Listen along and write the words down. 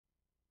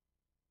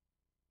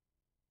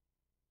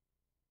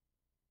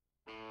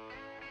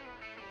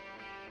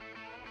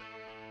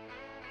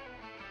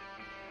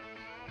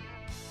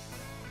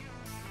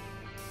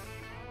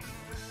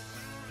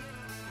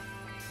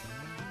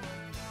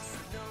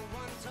No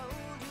one told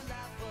you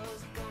life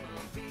was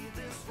gonna be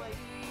this way.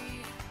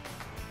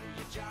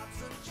 Your job's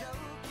a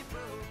joke, you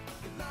broke.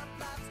 Your love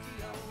life's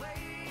the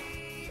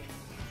way.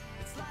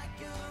 It's like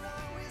you're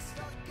always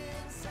stuck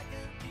in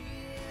second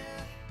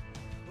gear.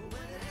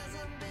 When it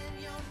hasn't been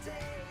your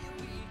day, your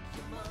week,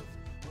 your month,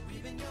 or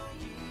even your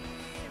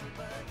year.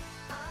 But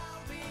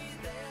I'll be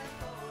there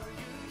for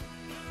you.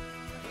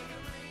 When the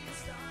rain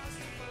starts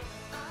to fall,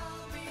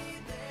 I'll be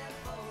there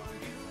for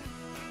you.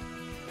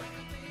 Like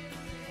I've been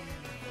there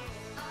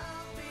before.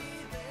 I'll be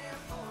there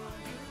for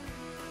you.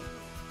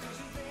 'Cause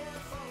you're there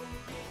for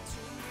me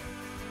too.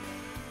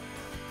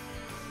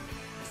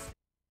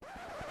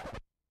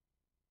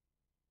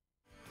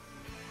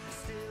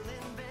 Still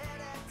in bed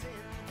at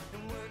 10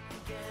 and work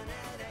again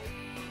at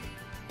 8.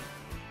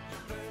 You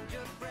burned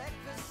your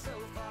breakfast so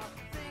far,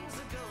 things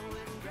are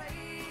going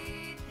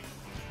great.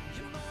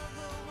 Your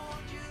mother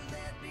warned you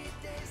there'd be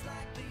days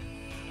like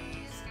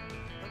these,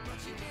 but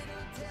she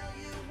didn't tell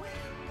you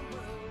when the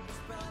world was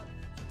brought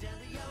you down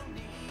to your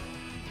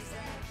knees.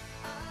 That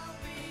I'll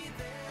be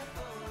there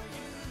for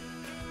you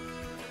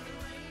when the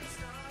rain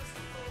starts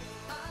to fall.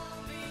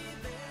 I'll be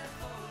there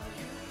for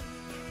you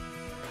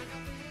like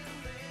I've been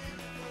there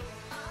before.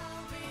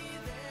 I'll be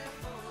there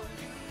for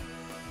you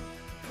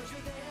 'cause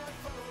you're there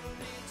for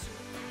me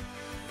too.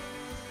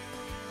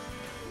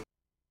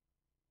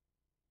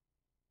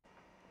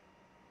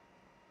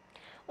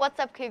 What's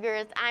up,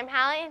 Cougars? I'm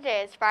Hallie, and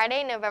today is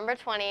Friday, November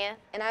 20th.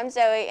 And I'm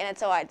Zoe, and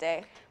it's a white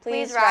day.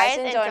 Please rise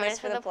and join us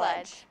for the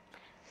pledge.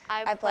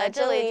 I pledge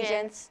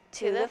allegiance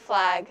to the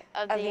flag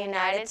of the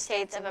United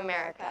States of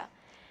America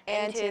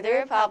and to the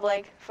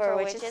republic for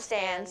which it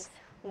stands,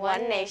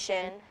 one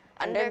nation,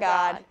 under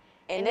God,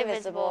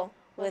 indivisible,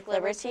 with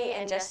liberty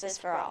and justice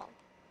for all.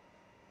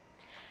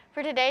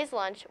 For today's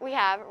lunch, we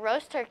have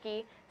roast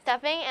turkey,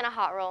 stuffing, and a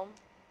hot roll.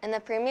 And the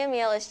premium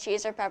meal is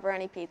cheese or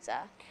pepperoni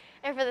pizza.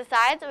 And for the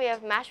sides, we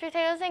have mashed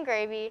potatoes and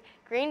gravy,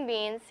 green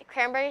beans,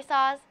 cranberry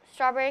sauce,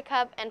 strawberry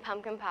cup, and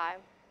pumpkin pie.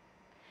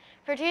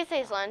 For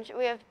Tuesday's lunch,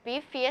 we have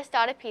beef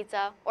fiestada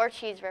pizza or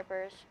cheese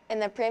rippers. And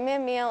the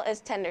premium meal is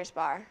tenders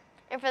bar.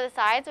 And for the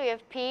sides, we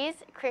have peas,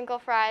 crinkle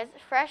fries,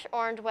 fresh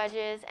orange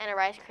wedges, and a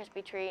Rice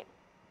Krispie treat.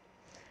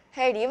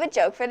 Hey, do you have a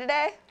joke for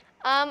today?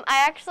 I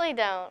actually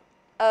don't.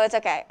 Oh, it's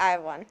okay. I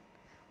have one.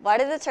 Why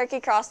did the turkey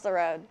cross the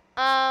road?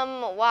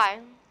 Why?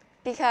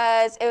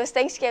 Because it was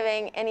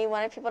Thanksgiving and he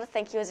wanted people to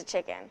think he was a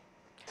chicken.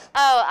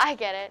 Oh, I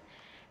get it.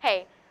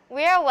 Hey,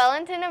 we are well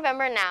into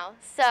November now,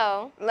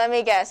 so... Let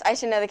me guess. I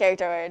should know the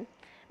character word.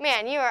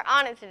 Man, you are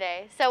on it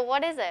today. So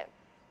what is it?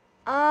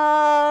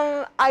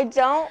 I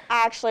don't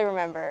actually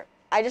remember.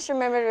 I just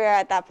remembered we were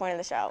at that point in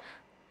the show.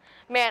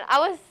 Man, I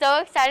was so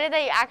excited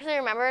that you actually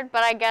remembered,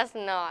 but I guess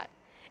not.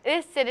 It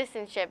is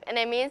citizenship, and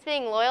it means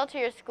being loyal to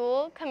your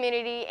school,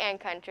 community, and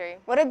country.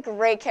 What a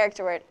great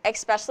character word,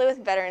 especially with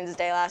Veterans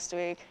Day last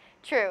week.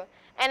 True,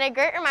 and a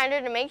great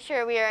reminder to make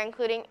sure we are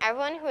including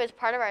everyone who is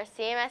part of our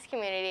CMS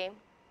community.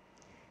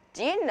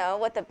 Do you know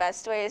what the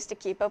best way is to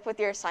keep up with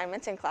your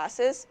assignments and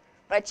classes?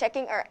 By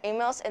checking our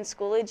emails and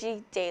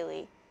Schoology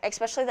daily,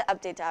 especially the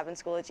update tab in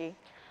Schoology.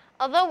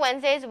 Although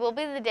Wednesdays will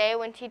be the day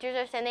when teachers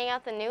are sending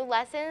out the new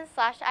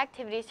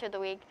lessons/activities for the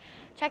week,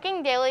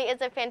 checking daily is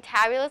a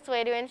fantabulous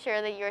way to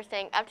ensure that you are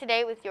staying up to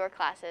date with your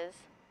classes.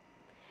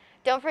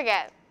 Don't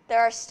forget, there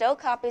are still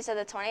copies of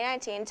the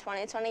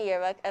 2019-2020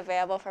 yearbook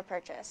available for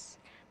purchase.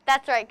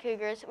 That's right,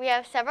 Cougars. We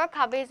have several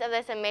copies of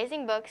this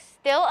amazing book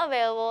still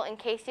available in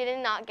case you did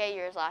not get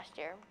yours last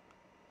year.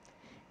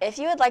 If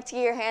you would like to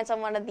get your hands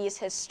on one of these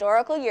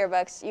historical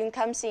yearbooks, you can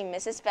come see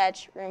Mrs.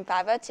 Fetch, room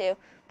 502,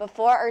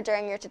 before or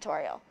during your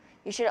tutorial.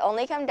 You should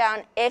only come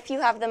down if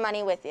you have the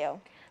money with you.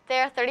 They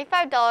are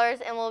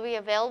 $35 and will be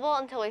available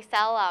until we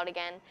sell out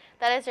again.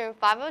 That is room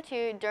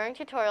 502 during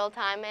tutorial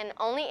time and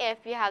only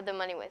if you have the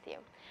money with you.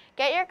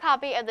 Get your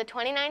copy of the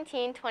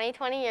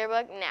 2019-2020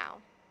 yearbook now.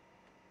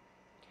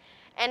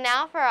 And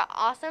now for our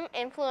awesome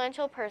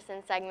influential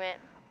person segment.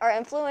 Our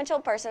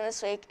influential person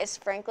this week is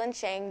Franklin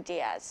Chang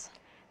Diaz.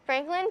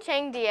 Franklin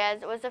Chang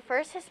Diaz was the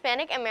first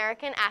Hispanic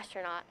American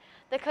astronaut.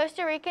 The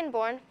Costa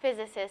Rican-born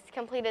physicist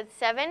completed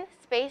 7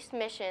 space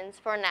missions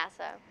for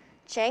NASA.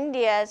 Chang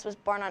Diaz was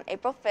born on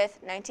April 5,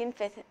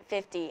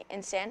 1950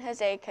 in San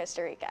Jose,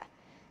 Costa Rica.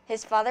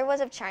 His father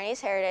was of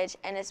Chinese heritage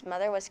and his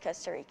mother was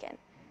Costa Rican.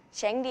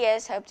 Chang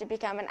Diaz hoped to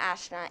become an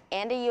astronaut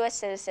and a U.S.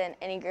 citizen,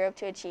 and he grew up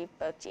to achieve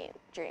both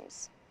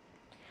dreams.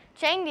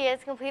 Chang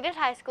Diaz completed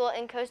high school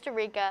in Costa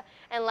Rica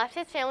and left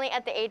his family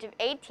at the age of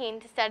 18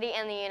 to study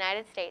in the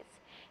United States.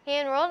 He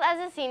enrolled as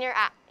a senior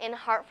in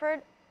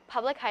Hartford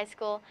Public High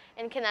School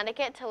in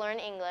Connecticut to learn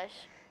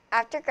English.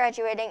 After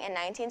graduating in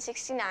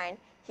 1969,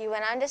 he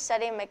went on to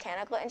study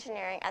mechanical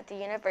engineering at the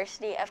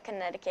University of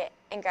Connecticut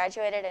and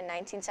graduated in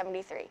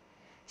 1973.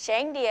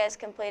 Chang Diaz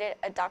completed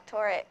a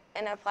doctorate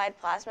in applied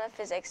plasma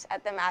physics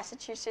at the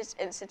Massachusetts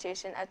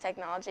Institute of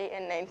Technology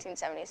in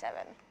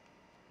 1977.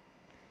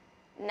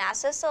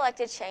 NASA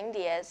selected Chang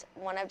Diaz,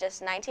 one of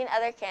just 19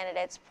 other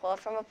candidates pulled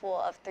from a pool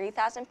of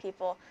 3,000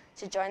 people,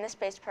 to join the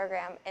space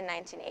program in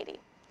 1980.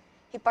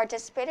 He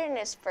participated in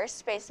his first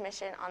space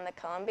mission on the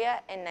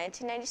Columbia in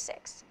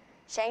 1996.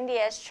 Chang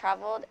Diaz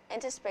traveled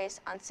into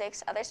space on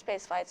 6 other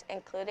spaceflights,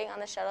 including on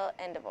the shuttle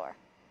Endeavour.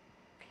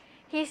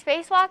 He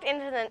spacewalked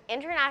into the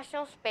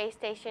International Space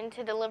Station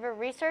to deliver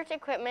research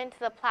equipment to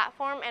the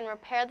platform and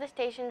repair the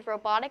station's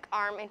robotic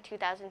arm in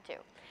 2002.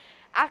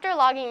 After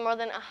logging more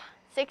than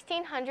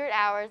 1,600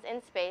 hours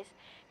in space,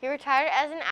 he retired as an